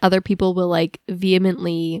them, and other people will like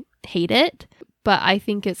vehemently hate it. But I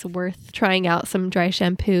think it's worth trying out some dry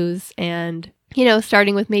shampoos and, you know,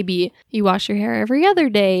 starting with maybe you wash your hair every other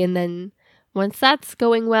day, and then once that's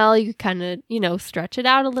going well, you kind of, you know, stretch it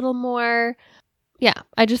out a little more. Yeah,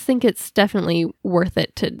 I just think it's definitely worth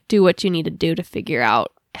it to do what you need to do to figure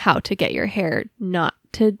out how to get your hair not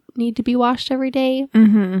to need to be washed every day.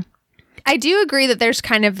 I do agree that there's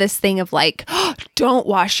kind of this thing of like, oh, don't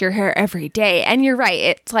wash your hair every day. And you're right.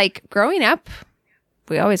 It's like growing up,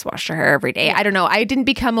 we always washed our hair every day. I don't know. I didn't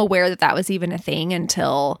become aware that that was even a thing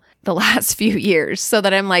until the last few years. So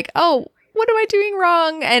that I'm like, oh, what am I doing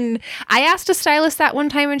wrong? And I asked a stylist that one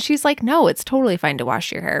time, and she's like, no, it's totally fine to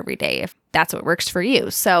wash your hair every day if that's what works for you.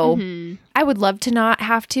 So I would love to not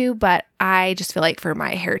have to, but I just feel like for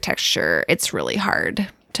my hair texture, it's really hard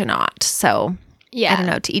to not. So Yeah. I don't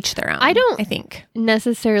know, to each their own. I think.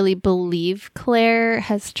 necessarily believe Claire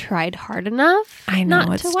has tried hard enough I know,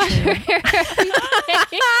 not it's to wash true. her hair every day.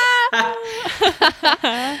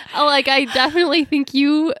 Like, I definitely think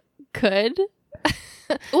you could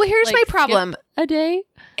Well, here's like, my skip problem. a day.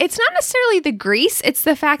 It's not necessarily the grease. It's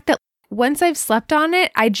the fact that once I've slept on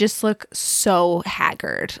it, I just look so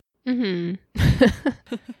haggard. I'm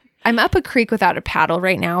up a creek without a paddle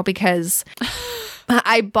right now because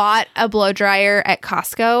I bought a blow dryer at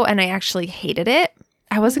Costco and I actually hated it.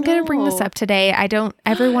 I wasn't going to bring this No. up today. I don't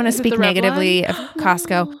ever want to Is it speak the Revlon? negatively of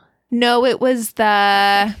Costco. No, it was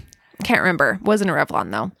the... Can't remember. Wasn't a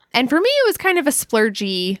Revlon though. And for me, it was kind of a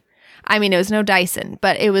splurgy... I mean, it was no Dyson,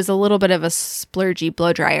 but it was a little bit of a splurgy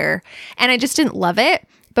blow dryer. And I just didn't love it.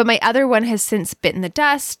 But my other one has since bitten the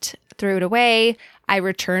dust, threw it away. I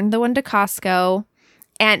returned the one to Costco.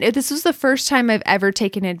 And this was the first time I've ever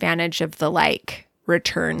taken advantage of the like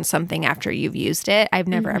return something after you've used it. I've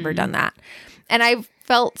never ever done that. And I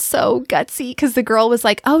felt so gutsy because the girl was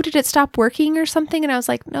like, oh, did it stop working or something? And I was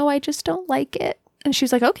like, no, I just don't like it. And she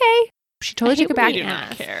was like, okay. She totally took it back. I do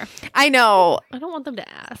not care. I know. I don't want them to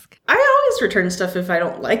ask. I always return stuff if I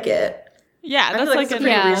don't like it. Yeah, I that's feel like it's a a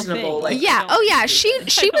pretty yeah. reasonable. Like, Yeah. Oh, yeah. She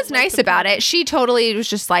was like nice the about it. She totally was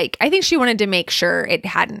just like, I think she wanted to make sure it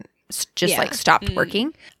hadn't just Yeah. like stopped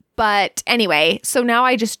working. But anyway, so now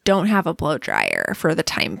I just don't have a blow dryer for the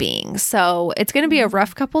time being. So it's going to be a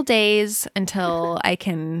rough couple days until I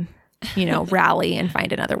can, rally and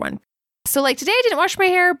find another one. So like today I didn't wash my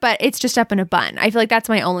hair, but it's just up in a bun. I feel like that's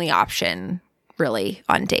my only option really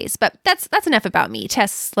on days. But that's enough about me.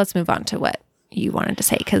 Tess, let's move on to what you wanted to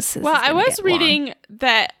say because Well, I was reading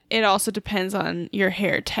that it also depends on your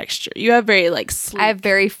hair texture. You have very like sleek, I have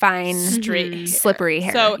very fine, straight, hair. slippery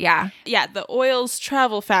hair. So yeah. the oils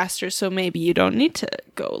travel faster, so maybe you don't need to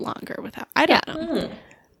go longer without. I don't know.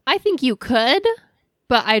 I think you could,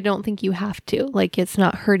 but I don't think you have to. Like, it's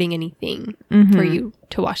not hurting anything for you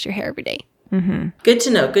to wash your hair every day. Good to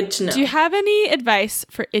know. Good to know. Do you have any advice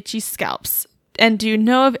for itchy scalps? And do you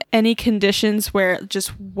know of any conditions where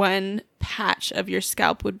just one patch of your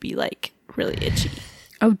scalp would be like really itchy?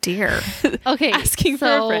 Oh dear. Okay. Asking for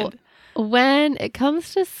a friend. When it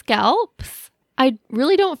comes to scalps, I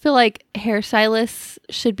really don't feel like hairstylists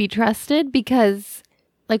should be trusted because,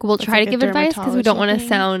 like, we'll try like to a give advice because we don't want to dermatology thing?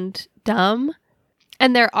 sound dumb.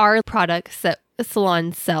 And there are products that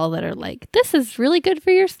salons sell that are like, this is really good for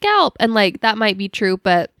your scalp. And, like, that might be true,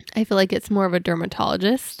 but I feel like it's more of a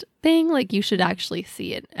dermatologist thing. Like, you should actually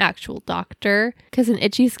see an actual doctor because an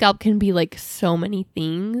itchy scalp can be, like, so many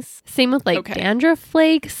things. Same with, like, dandruff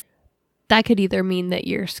flakes. That could either mean that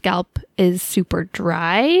your scalp is super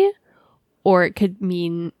dry or it could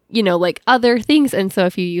mean, like other things. And so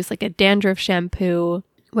if you use like a dandruff shampoo,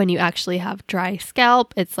 when you actually have dry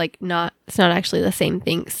scalp, it's not actually the same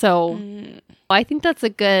thing. So I think that's a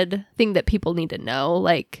good thing that people need to know.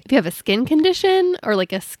 Like if you have a skin condition or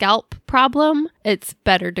like a scalp problem, it's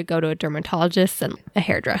better to go to a dermatologist than a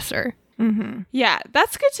hairdresser. Yeah,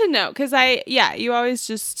 that's good to know because you always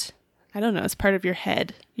just, I don't know, it's part of your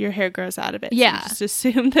head. Your hair grows out of it. Yeah. So you just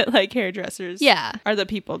assume that like hairdressers are the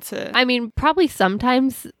people to. I mean, probably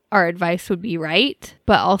sometimes our advice would be right,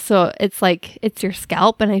 but also it's like, it's your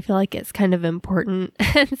scalp and I feel like it's kind of important.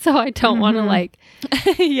 And so I don't want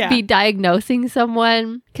to be diagnosing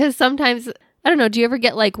someone because sometimes, I don't know, do you ever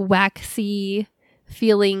get like waxy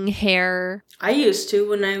feeling hair? I used to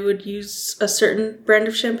when I would use a certain brand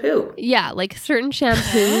of shampoo. Yeah, like certain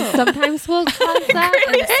shampoos sometimes will cause that.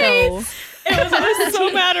 And so It was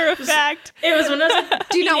so matter of fact. It was when I was a teenager.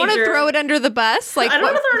 Do you not want to throw it under the bus? Like, I don't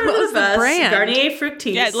want to throw it what under was the bus. brand? Garnier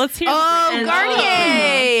Fructis. Yeah, let's hear. Oh, the brand.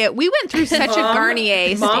 Garnier. We went through such a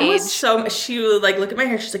Garnier Mom was stage. she would like look at my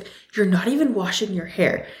hair. She's like, "You're not even washing your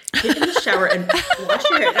hair. Get in the shower and wash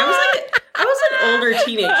your hair." And I was an older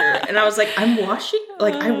teenager, and I was like, I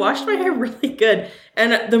washed my hair really good.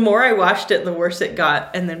 And the more I washed it, the worse it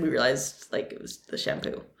got. And then we realized like it was the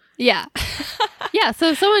shampoo. yeah. Yeah,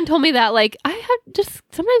 so someone told me that like I have just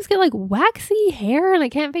sometimes get like waxy hair and I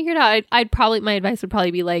can't figure it out. My advice would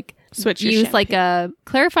probably be like Switch your use shampoo. like a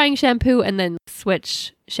clarifying shampoo and then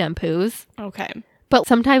switch shampoos. Okay. But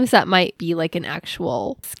sometimes that might be like an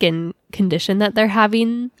actual skin condition that they're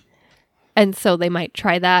having. And so they might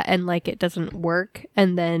try that and like it doesn't work.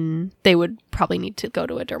 And then they would probably need to go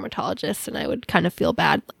to a dermatologist and I would kind of feel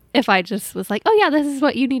bad if I just was like, oh yeah, this is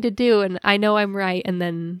what you need to do. And I know I'm right. And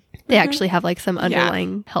then they actually have like some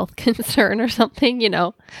underlying health concern or something,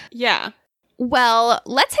 Yeah. Well,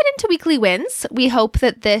 let's head into weekly wins. We hope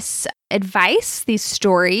that this advice, these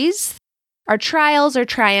stories, our trials or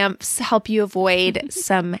triumphs help you avoid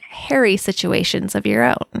some hairy situations of your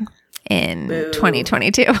own in Boo.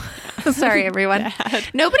 2022. Sorry, everyone.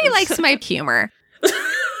 Nobody likes my humor.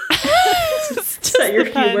 Is that your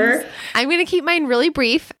humor? I'm going to keep mine really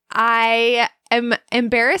brief. I am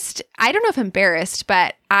embarrassed. I don't know if embarrassed,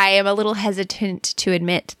 but I am a little hesitant to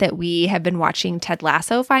admit that we have been watching Ted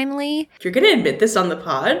Lasso finally. You're going to admit this on the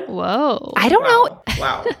pod? Whoa. I don't know.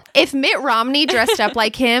 Wow. If Mitt Romney dressed up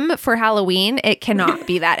like him for Halloween, it cannot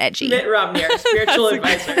be that edgy. Mitt Romney, our spiritual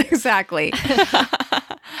advisor. Exactly.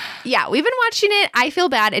 Yeah, we've been watching it. I feel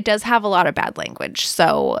bad. It does have a lot of bad language,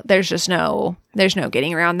 so there's no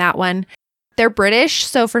getting around that one. They're British,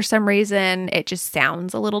 so for some reason it just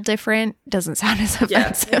sounds a little different. Doesn't sound as offensive.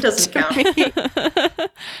 Yeah, it doesn't to count. me.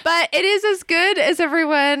 But it is as good as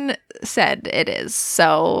everyone said it is.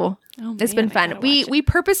 So It's been fun. We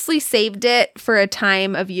purposely saved it for a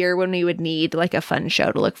time of year when we would need like a fun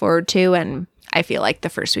show to look forward to. And I feel like the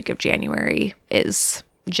first week of January is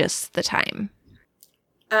just the time.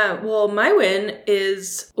 Well, my win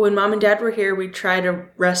is when Mom and Dad were here, we tried a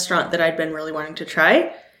restaurant that I'd been really wanting to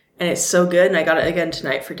try. And it's so good. And I got it again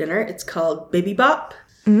tonight for dinner. It's called Baby Bop.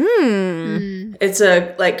 It's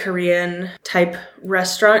a like Korean type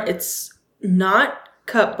restaurant. It's not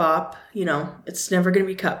Cup Bop. You know, it's never going to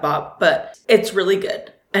be Cup Bop, but it's really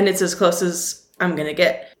good. And it's as close as I'm going to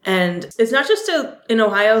get. And it's not just an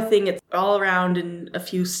Ohio thing. It's all around in a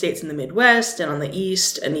few states in the Midwest and on the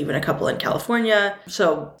East and even a couple in California.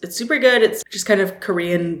 So it's super good. It's just kind of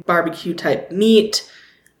Korean barbecue type meat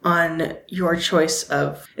on your choice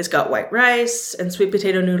of, it's got white rice and sweet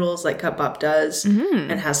potato noodles like Cup Bop does,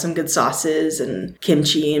 and has some good sauces and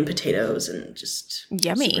kimchi and potatoes and just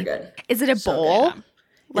yummy. Super good. Is it a bowl? Good.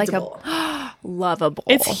 Like it's a bowl. Love a bowl.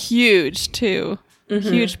 It's huge too.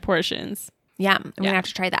 Huge portions. Yeah, I'm going to have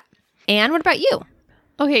to try that. Anne, what about you?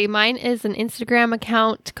 Okay, mine is an Instagram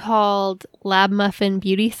account called Lab Muffin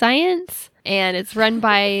Beauty Science, and it's run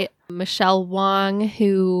by Michelle Wong,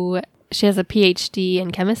 who she has a PhD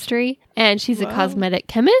in chemistry, and she's a cosmetic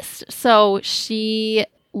chemist. So she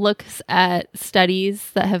looks at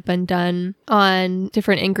studies that have been done on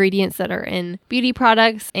different ingredients that are in beauty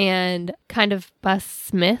products and kind of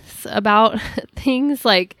busts myths about things.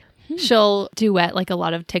 Like she'll duet like a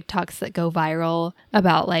lot of TikToks that go viral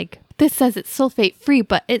about like, this says it's sulfate free,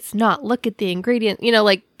 but it's not. Look at the ingredient, you know,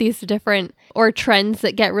 like these different or trends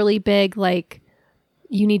that get really big, like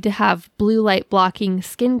you need to have blue light blocking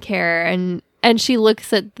skincare. And she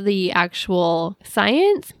looks at the actual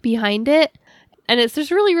science behind it. And it's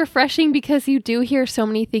just really refreshing because you do hear so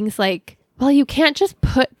many things like, well, you can't just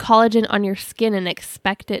put collagen on your skin and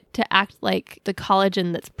expect it to act like the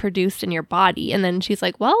collagen that's produced in your body. And then she's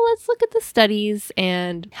like, well, let's look at the studies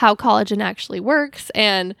and how collagen actually works,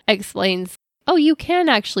 and explains, oh, you can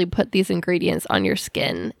actually put these ingredients on your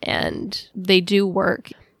skin and they do work.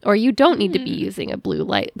 Or you don't need to be using a blue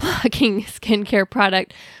light blocking skincare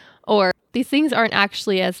product. Or these things aren't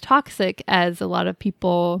actually as toxic as a lot of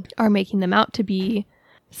people are making them out to be.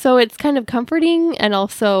 So it's kind of comforting, and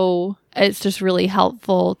also it's just really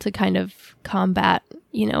helpful to kind of combat,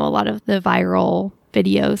 you know, a lot of the viral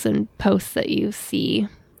videos and posts that you see.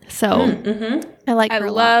 So I like her I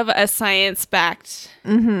a lot. love a science-backed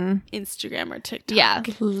Instagram or TikTok. Yeah.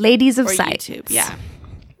 Ladies of Or Science. YouTube. Yeah.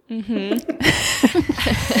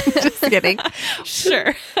 Just kidding.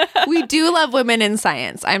 Sure. We do love women in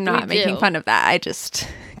science. I'm not We making do. fun of that. I just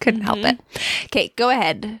couldn't help it. Okay, go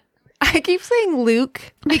ahead. I keep saying Luke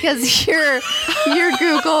because your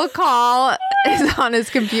Google call is on his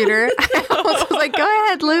computer. I almost was like, go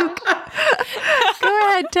ahead, Luke. Go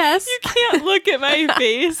ahead, Tess. You can't look at my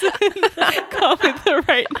face and call me the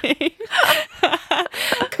right name.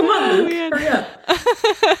 Come on, Luke. man. Hurry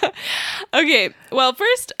up. Okay, well,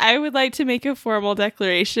 first, I would like to make a formal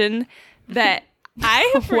declaration that I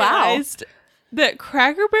have Wow. realized that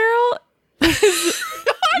Cracker Barrel is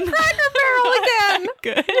Cracker Barrel again.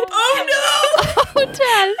 good. Oh, no. Oh,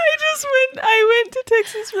 Tess. I went to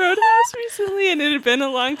Texas Roadhouse recently, and it had been a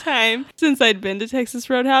long time since I'd been to Texas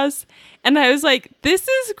Roadhouse. And I was like, this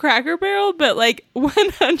is Cracker Barrel, but like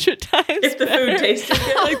 100 times If the better. food tasted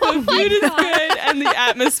good. Like the food is good and the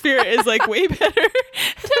atmosphere is like way better than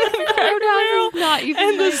Cracker Barrel. Roadhouse is not even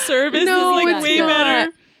And the good. service No, is like it's way not.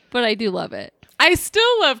 better. But I do love it. I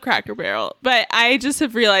still love Cracker Barrel, but I just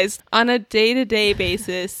have realized on a day-to-day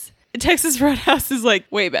basis, Texas Roadhouse is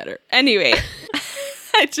like way better. Anyway,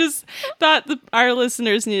 I just thought our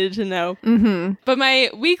listeners needed to know. Mm-hmm. But my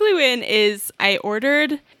weekly win is I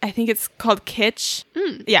ordered, I think it's called Kitsch.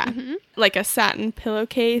 Yeah. Like a satin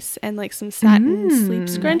pillowcase and like some satin sleep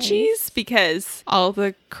scrunchies because all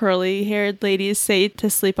the curly haired ladies say to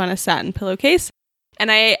sleep on a satin pillowcase. And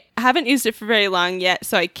I haven't used it for very long yet,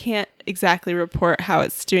 so I can't exactly report how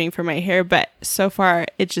it's doing for my hair, but so far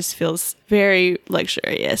it just feels very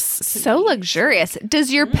luxurious. So luxurious.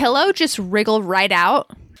 Does your pillow just wriggle right out?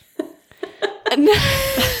 Because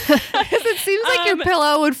it seems like your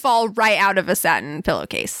pillow would fall right out of a satin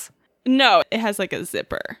pillowcase. No, it has like a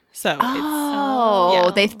zipper. So Oh,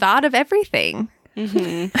 yeah. they thought of everything.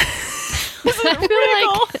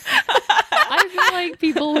 I feel like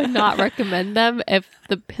people would not recommend them if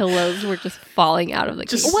the pillows were just falling out of the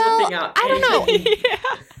Just case. slipping out. I don't know.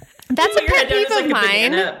 That's a Put your pet head down, peeve it's like of a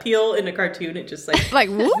mine. banana peel in a cartoon. It just like Like,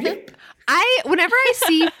 whoop. Whenever I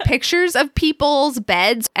see pictures of people's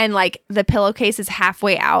beds and like the pillowcase is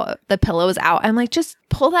halfway out, the pillow is out, I'm like, just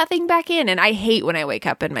pull that thing back in. And I hate when I wake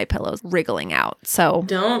up and my pillow's wriggling out. So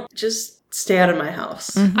don't just stay out of my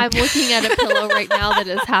house. I'm looking at a pillow right now that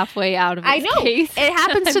is halfway out of its I know. case. It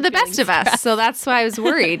happens to the best of us. So that's why I was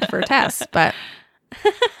worried for Tess. But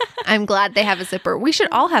I'm glad they have a zipper. We should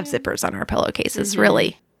all have zippers on our pillowcases,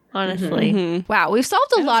 really. Honestly. Wow, we've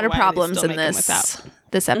solved a don't lot know of why they problems still in make them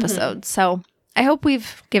this episode. So I hope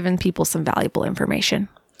we've given people some valuable information.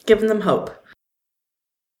 Giving them hope.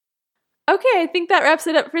 Okay, I think that wraps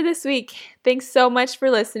it up for this week. Thanks so much for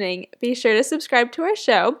listening. Be sure to subscribe to our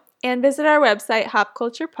show and visit our website,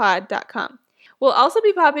 hopculturepod.com. We'll also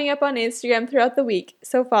be popping up on Instagram throughout the week,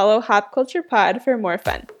 so follow Hop Culture Pod for more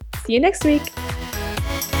fun. See you next week.